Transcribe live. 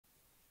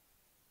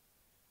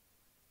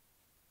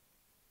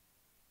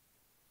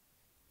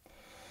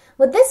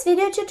With this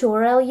video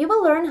tutorial, you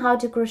will learn how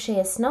to crochet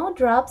a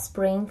snowdrop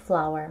spring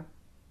flower.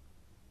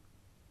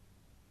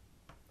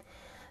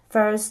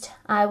 First,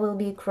 I will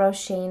be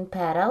crocheting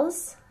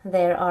petals.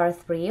 There are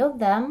 3 of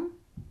them.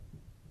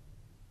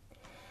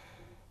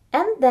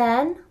 And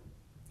then,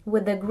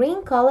 with the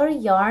green color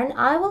yarn,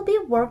 I will be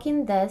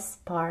working this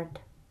part.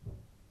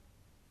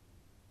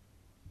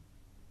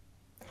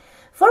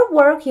 For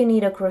work, you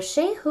need a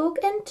crochet hook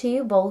and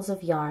 2 balls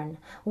of yarn.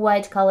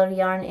 White color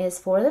yarn is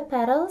for the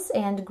petals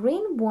and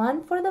green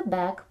one for the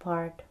back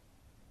part.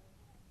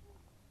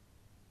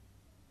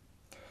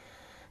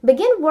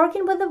 Begin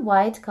working with the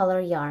white color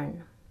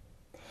yarn.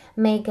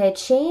 Make a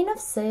chain of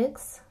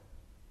 6.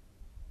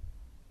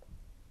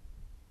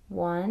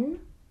 1,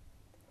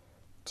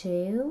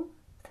 2,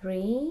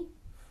 3,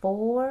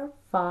 4,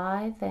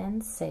 5,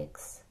 and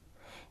 6.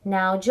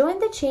 Now join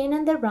the chain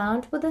in the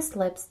round with a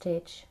slip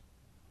stitch.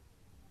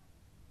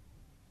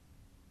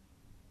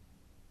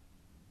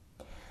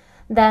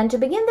 Then to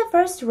begin the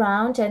first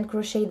round and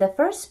crochet the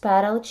first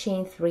petal,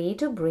 chain 3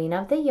 to bring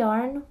up the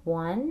yarn.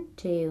 1,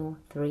 2,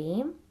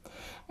 3.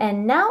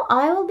 And now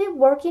I will be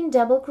working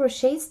double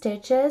crochet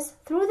stitches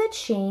through the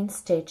chain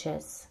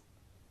stitches.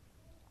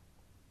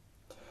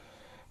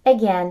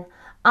 Again,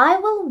 I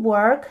will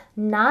work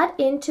not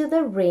into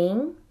the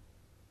ring,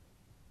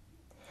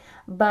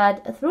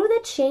 but through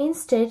the chain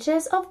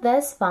stitches of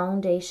this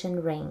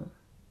foundation ring.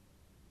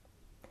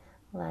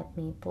 Let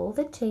me pull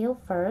the tail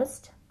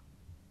first.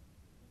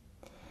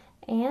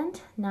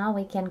 And now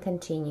we can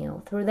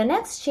continue. Through the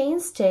next chain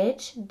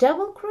stitch,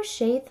 double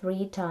crochet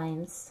 3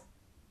 times.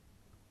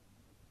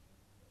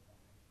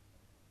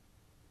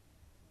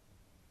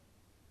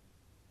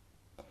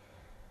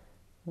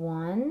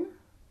 One,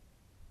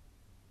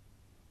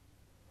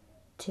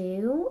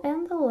 2,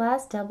 and the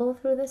last double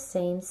through the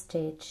same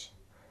stitch.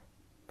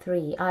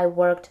 3. I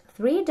worked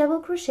 3 double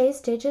crochet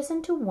stitches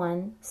into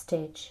 1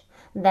 stitch.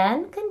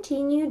 Then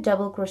continue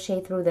double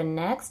crochet through the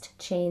next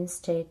chain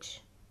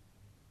stitch.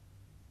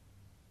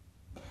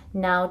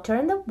 Now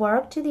turn the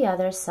work to the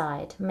other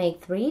side. Make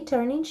 3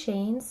 turning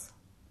chains.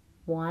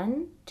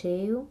 1,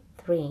 2,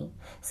 3.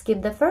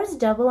 Skip the first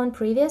double on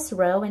previous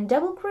row and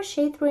double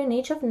crochet through in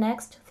each of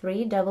next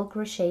 3 double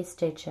crochet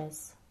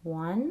stitches.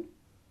 1,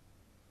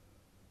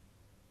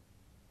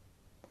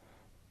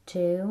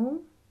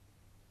 2,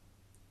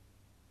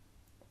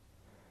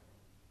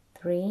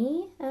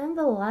 3, and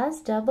the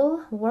last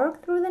double,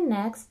 work through the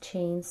next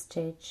chain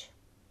stitch.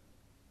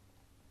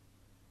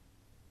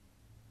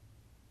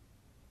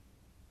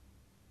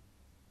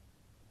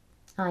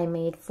 I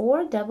made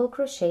 4 double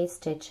crochet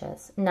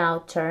stitches. Now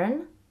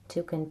turn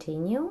to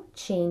continue,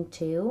 chain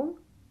 2,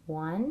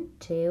 1,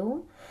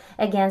 2.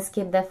 Again,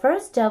 skip the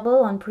first double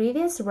on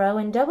previous row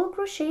and double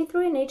crochet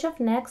through in each of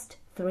next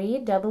 3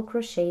 double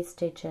crochet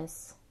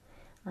stitches.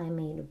 I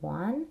made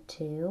 1,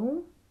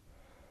 2,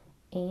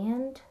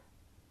 and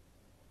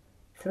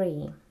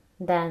 3.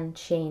 Then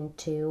chain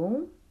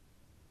 2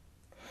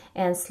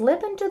 and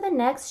slip into the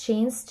next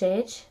chain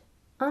stitch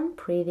on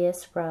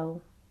previous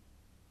row.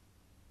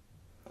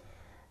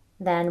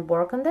 Then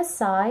work on the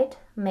side,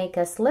 make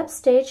a slip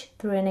stitch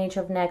through in each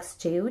of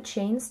next 2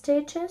 chain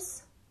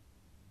stitches,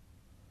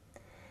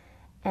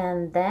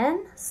 and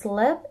then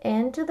slip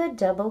into the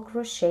double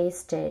crochet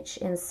stitch.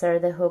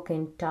 Insert the hook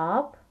in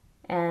top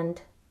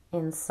and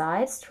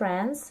inside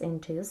strands in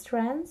 2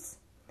 strands,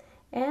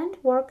 and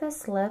work a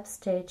slip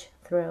stitch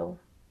through.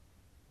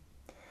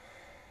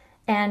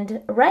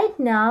 And right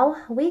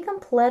now we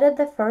completed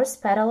the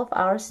first petal of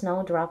our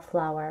snowdrop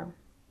flower.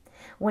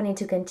 We need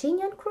to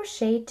continue and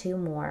crochet 2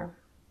 more.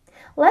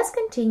 Let's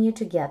continue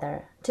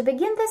together. To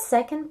begin the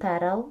second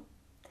petal,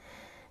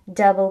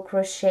 double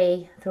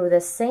crochet through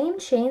the same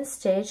chain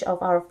stitch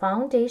of our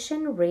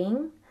foundation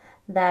ring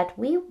that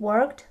we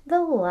worked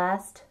the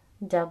last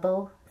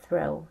double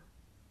through.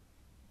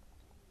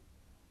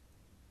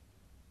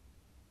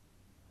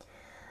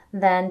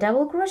 Then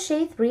double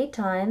crochet 3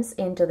 times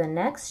into the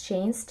next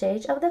chain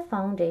stitch of the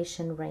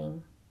foundation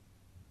ring.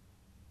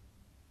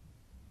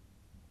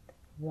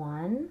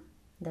 1,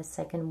 the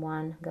second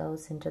one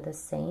goes into the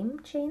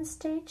same chain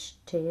stitch,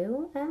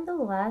 2, and the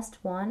last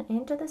one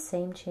into the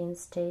same chain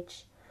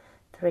stitch,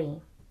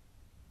 3.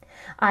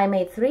 I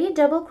made 3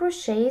 double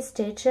crochet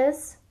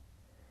stitches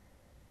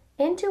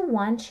into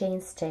 1 chain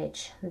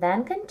stitch.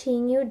 Then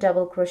continue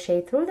double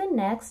crochet through the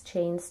next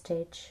chain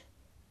stitch.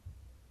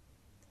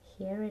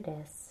 Here it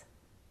is.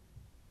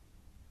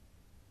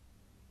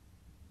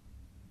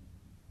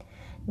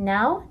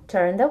 Now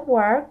turn the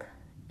work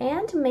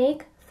and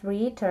make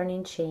 3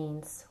 turning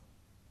chains.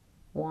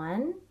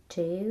 1,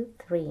 2,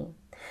 3.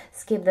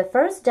 Skip the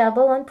first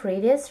double on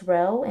previous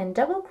row and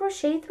double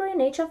crochet through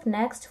in each of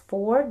next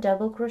 4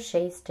 double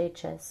crochet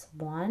stitches.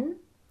 1,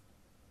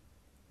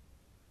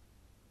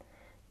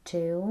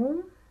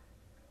 2,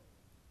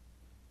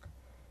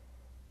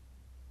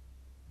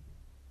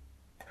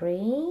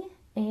 3,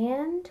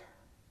 and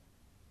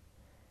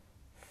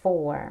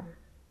 4.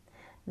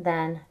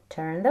 Then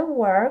turn the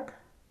work,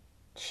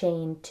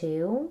 chain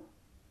 2,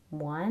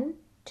 1,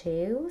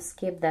 2,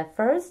 skip the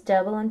first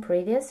double on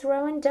previous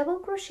row and double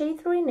crochet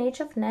through in each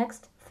of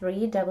next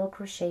 3 double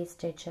crochet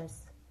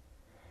stitches.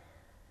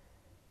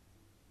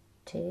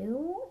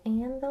 2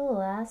 and the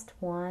last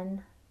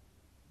one,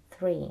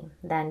 3.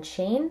 Then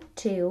chain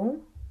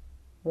 2,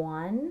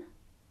 1,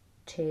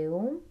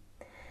 2,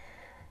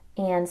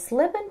 and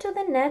slip into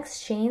the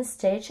next chain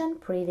stitch on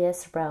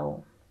previous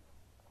row.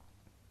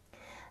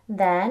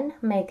 Then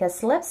make a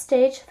slip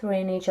stitch through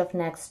in each of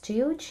next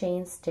 2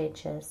 chain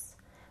stitches,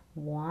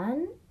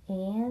 1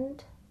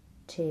 and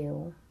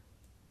 2.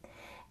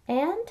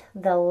 And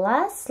the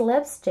last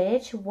slip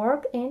stitch,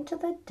 work into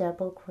the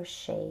double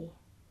crochet.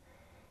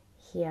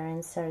 Here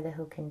insert the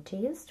hook in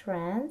 2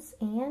 strands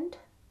and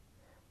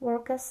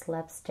work a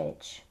slip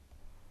stitch.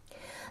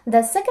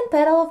 The second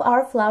petal of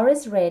our flower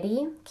is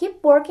ready.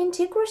 Keep working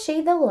to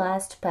crochet the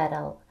last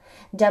petal.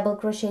 Double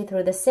crochet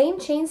through the same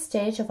chain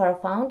stitch of our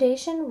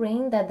foundation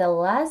ring that the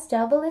last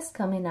double is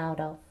coming out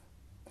of.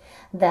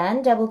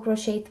 Then double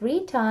crochet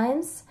 3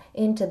 times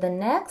into the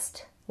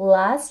next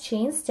last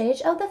chain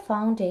stitch of the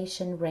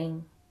foundation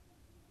ring.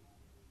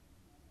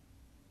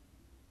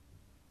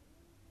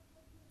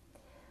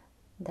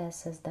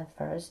 This is the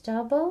first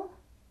double.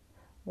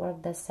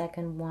 Work the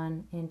second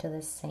one into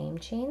the same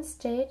chain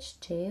stitch,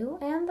 2,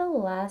 and the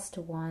last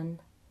one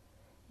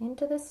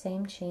into the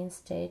same chain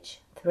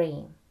stitch,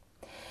 3.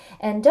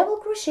 And double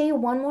crochet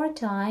 1 more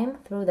time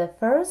through the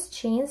first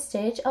chain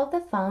stitch of the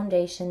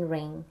foundation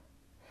ring.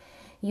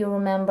 You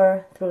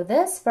remember, through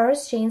this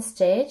first chain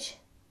stitch,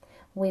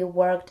 we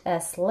worked a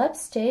slip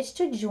stitch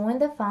to join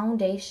the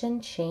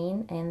foundation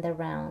chain in the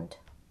round.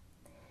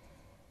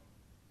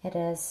 It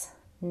is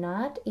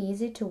not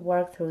easy to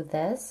work through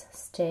this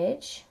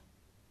stitch,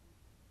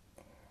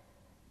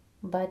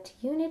 but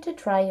you need to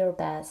try your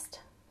best.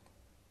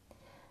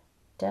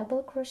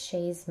 Double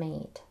crochets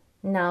made.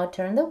 Now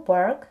turn the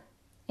work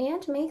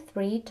and make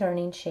 3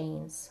 turning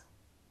chains.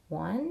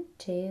 1,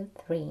 2,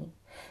 3.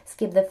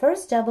 Skip the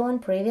first double in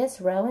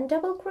previous row and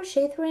double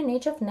crochet through in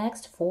each of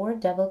next 4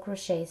 double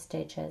crochet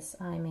stitches.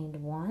 I made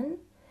 1,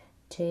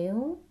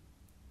 2,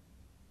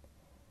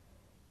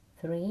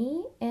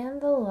 3,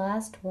 and the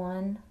last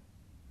one,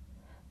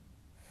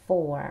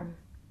 4.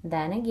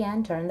 Then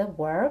again turn the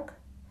work,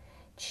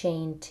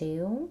 chain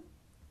 2,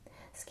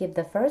 skip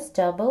the first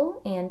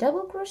double and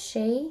double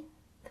crochet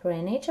through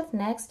in each of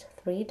next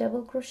 3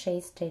 double crochet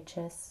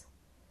stitches,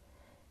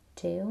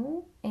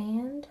 2,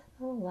 and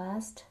the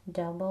last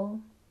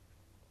double,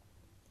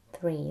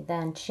 3.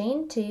 Then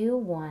chain 2,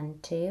 1,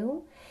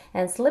 2,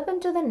 and slip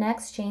into the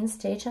next chain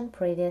stitch on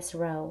previous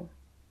row.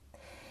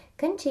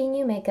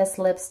 Continue, make a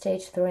slip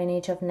stitch through in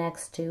each of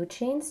next 2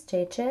 chain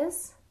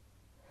stitches,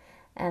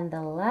 and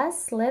the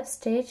last slip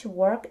stitch,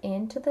 work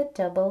into the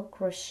double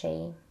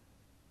crochet.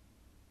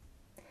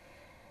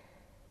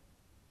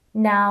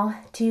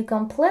 Now, to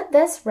complete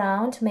this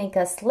round, make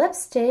a slip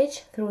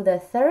stitch through the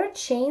 3rd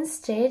chain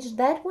stitch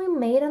that we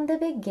made on the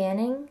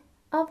beginning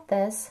of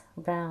this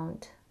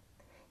round.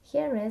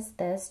 Here is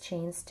this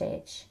chain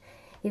stitch.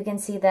 You can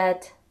see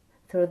that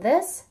through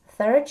this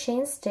 3rd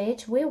chain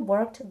stitch we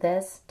worked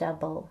this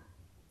double.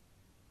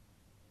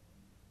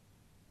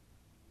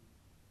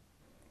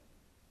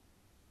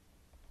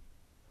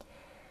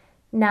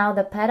 Now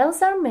the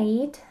petals are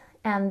made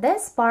and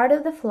this part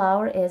of the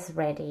flower is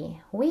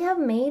ready. We have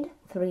made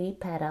 3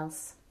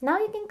 petals. Now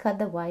you can cut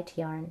the white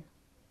yarn.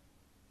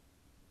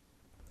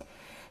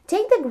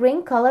 Take the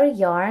green color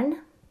yarn,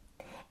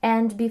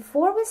 and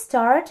before we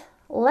start,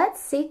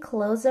 let's see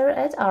closer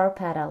at our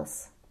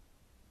petals.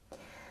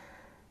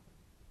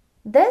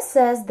 This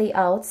is the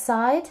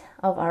outside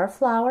of our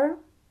flower,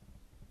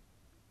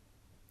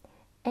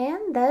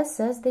 and this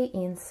is the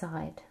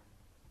inside.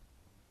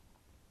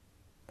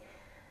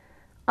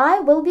 I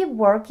will be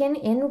working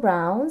in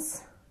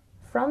rounds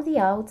from the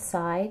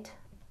outside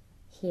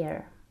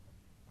here.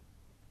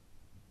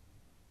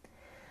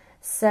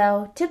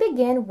 So to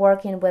begin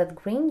working with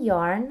green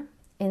yarn,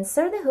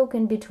 insert the hook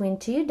in between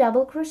 2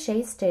 double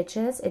crochet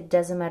stitches. It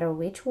doesn't matter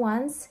which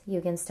ones, you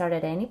can start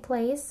at any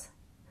place.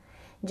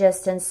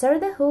 Just insert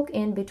the hook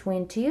in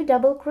between 2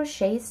 double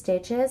crochet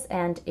stitches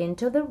and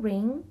into the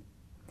ring.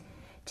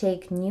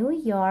 Take new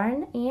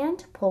yarn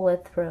and pull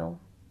it through.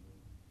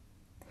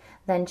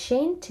 Then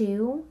chain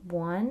 2,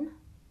 1,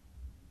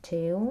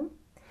 2.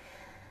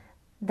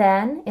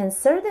 Then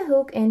insert the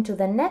hook into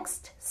the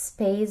next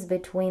space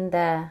between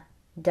the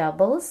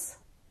doubles.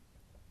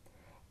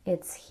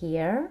 It's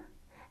here.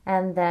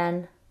 And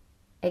then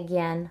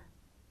again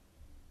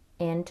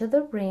into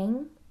the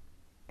ring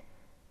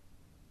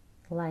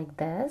like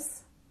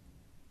this.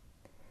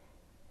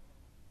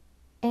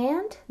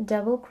 And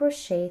double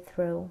crochet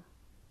through.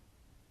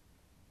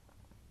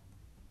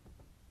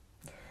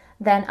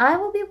 Then I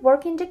will be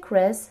working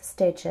decrease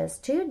stitches,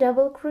 2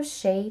 double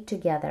crochet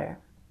together.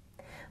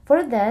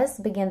 For this,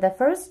 begin the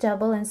first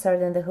double,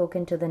 inserting the hook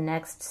into the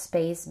next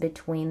space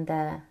between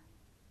the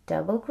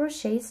double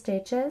crochet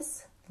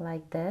stitches,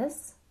 like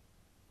this.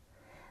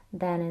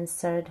 Then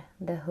insert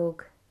the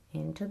hook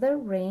into the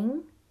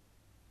ring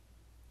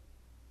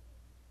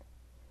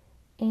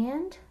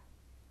and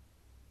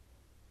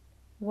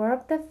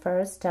work the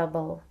first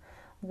double.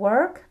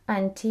 Work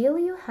until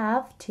you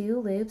have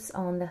 2 loops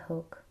on the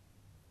hook.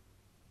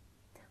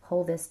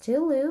 Hold these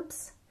 2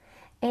 loops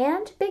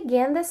and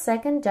begin the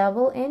second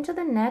double into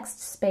the next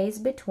space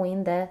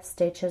between the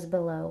stitches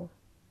below.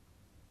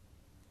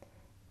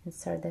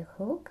 Insert the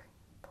hook,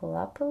 pull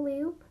up a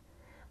loop,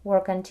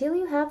 work until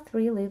you have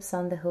 3 loops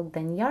on the hook,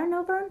 then yarn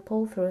over and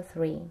pull through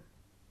 3.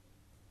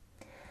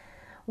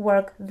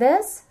 Work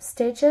these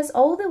stitches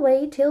all the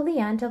way till the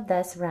end of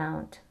this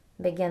round.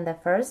 Begin the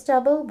first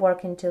double,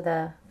 work into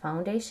the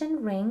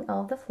foundation ring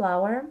of the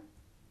flower.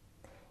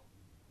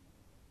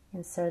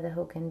 Insert the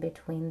hook in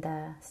between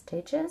the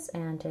stitches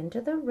and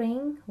into the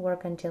ring.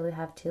 Work until you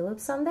have 2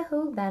 loops on the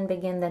hook, then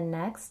begin the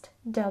next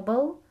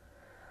double.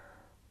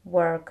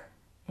 Work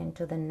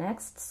into the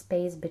next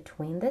space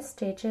between the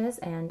stitches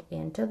and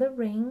into the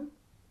ring.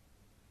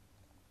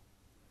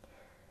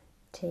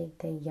 Take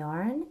the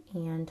yarn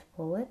and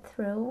pull it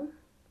through.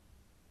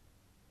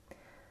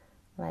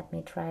 Let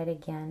me try it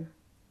again.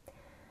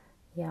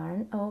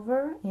 Yarn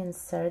over,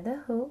 insert the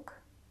hook.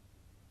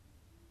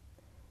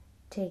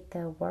 Take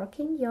the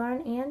working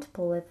yarn and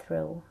pull it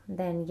through.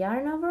 Then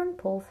yarn over and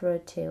pull through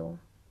 2.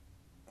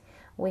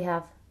 We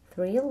have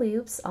 3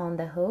 loops on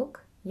the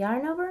hook.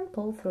 Yarn over and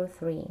pull through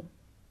 3.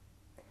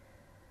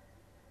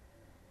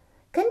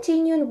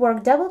 Continue and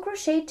work double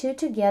crochet 2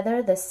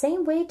 together the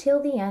same way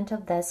till the end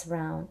of this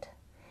round.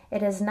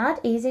 It is not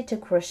easy to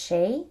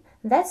crochet,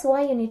 that's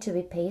why you need to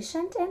be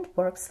patient and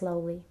work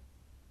slowly.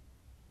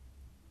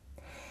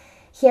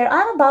 Here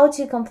I'm about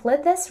to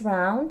complete this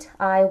round.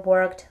 I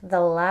worked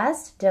the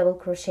last double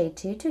crochet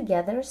 2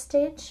 together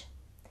stitch.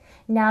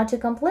 Now to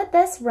complete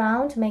this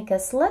round, make a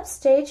slip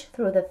stitch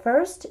through the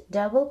first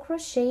double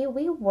crochet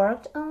we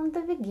worked on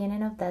the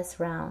beginning of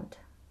this round.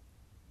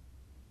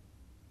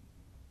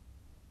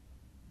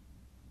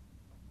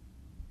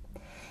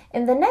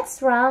 In the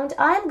next round,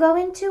 I'm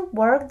going to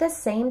work the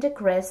same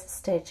decrease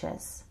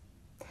stitches.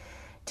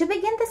 To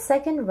begin the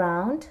second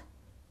round,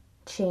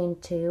 chain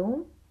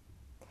 2,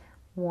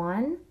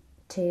 1,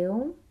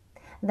 2,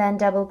 then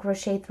double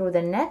crochet through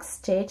the next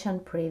stitch on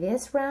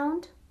previous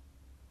round,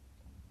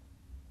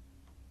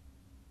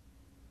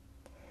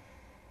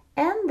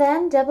 and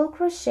then double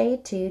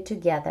crochet 2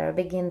 together.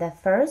 Begin the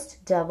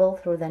first double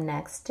through the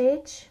next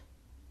stitch.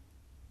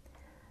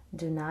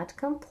 Do not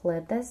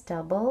complete this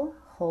double.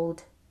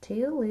 Hold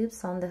 2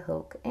 loops on the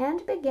hook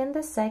and begin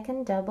the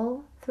second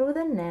double through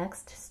the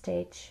next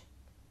stitch.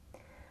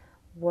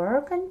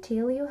 Work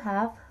until you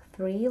have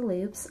 3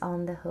 loops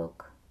on the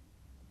hook.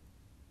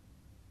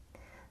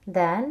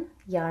 Then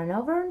yarn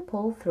over and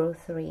pull through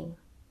 3.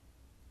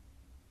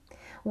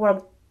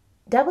 Work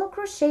double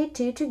crochet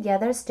 2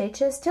 together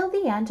stitches till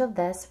the end of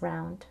this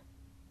round.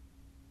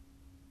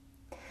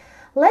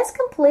 Let's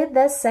complete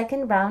this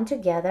second round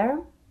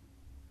together.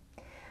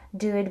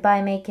 Do it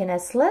by making a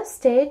slip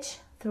stitch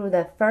through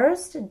the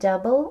first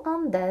double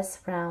on this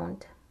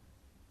round.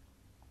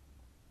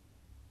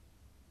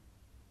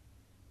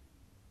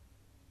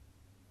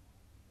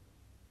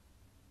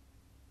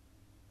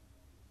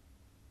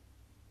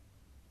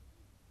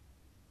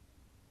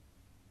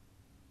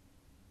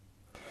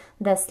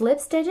 The slip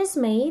stitch is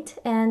made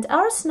and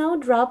our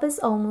snowdrop is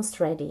almost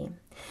ready.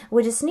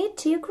 We just need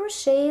to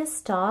crochet a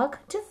stalk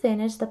to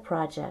finish the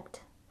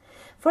project.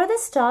 For the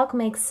stalk,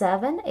 make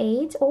 7,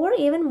 8 or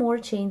even more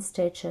chain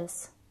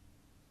stitches.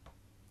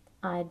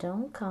 I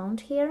don't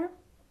count here.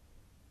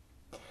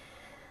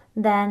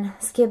 Then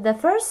skip the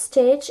first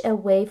stitch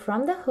away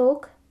from the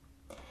hook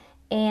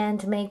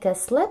and make a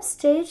slip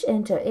stitch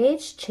into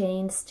each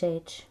chain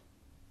stitch.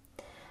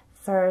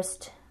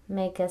 First,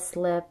 make a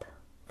slip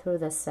through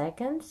the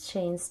second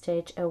chain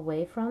stitch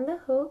away from the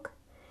hook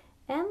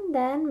and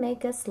then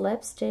make a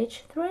slip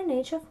stitch through in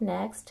each of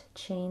next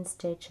chain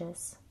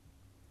stitches.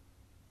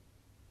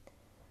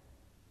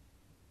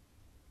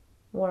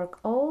 Work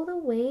all the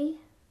way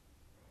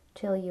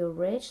till you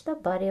reach the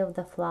body of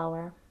the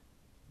flower.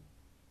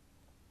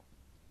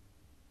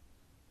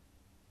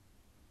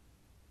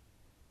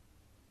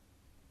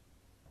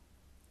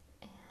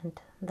 And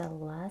the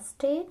last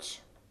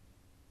stitch.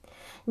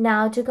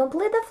 Now to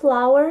complete the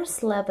flower,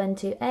 slip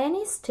into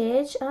any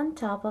stitch on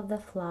top of the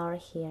flower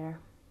here.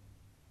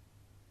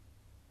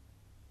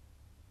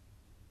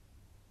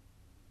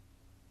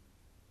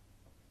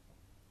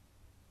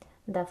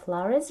 The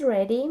flower is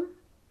ready.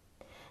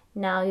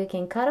 Now you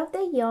can cut off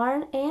the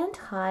yarn and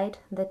hide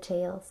the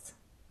tails.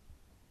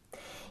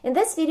 In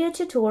this video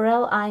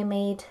tutorial, I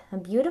made a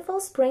beautiful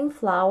spring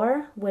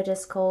flower, which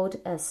is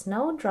called a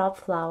snowdrop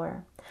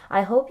flower.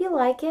 I hope you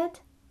like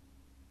it.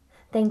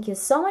 Thank you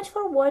so much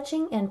for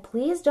watching, and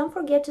please don't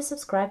forget to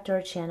subscribe to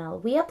our channel.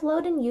 We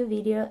upload a new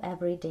video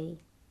every day.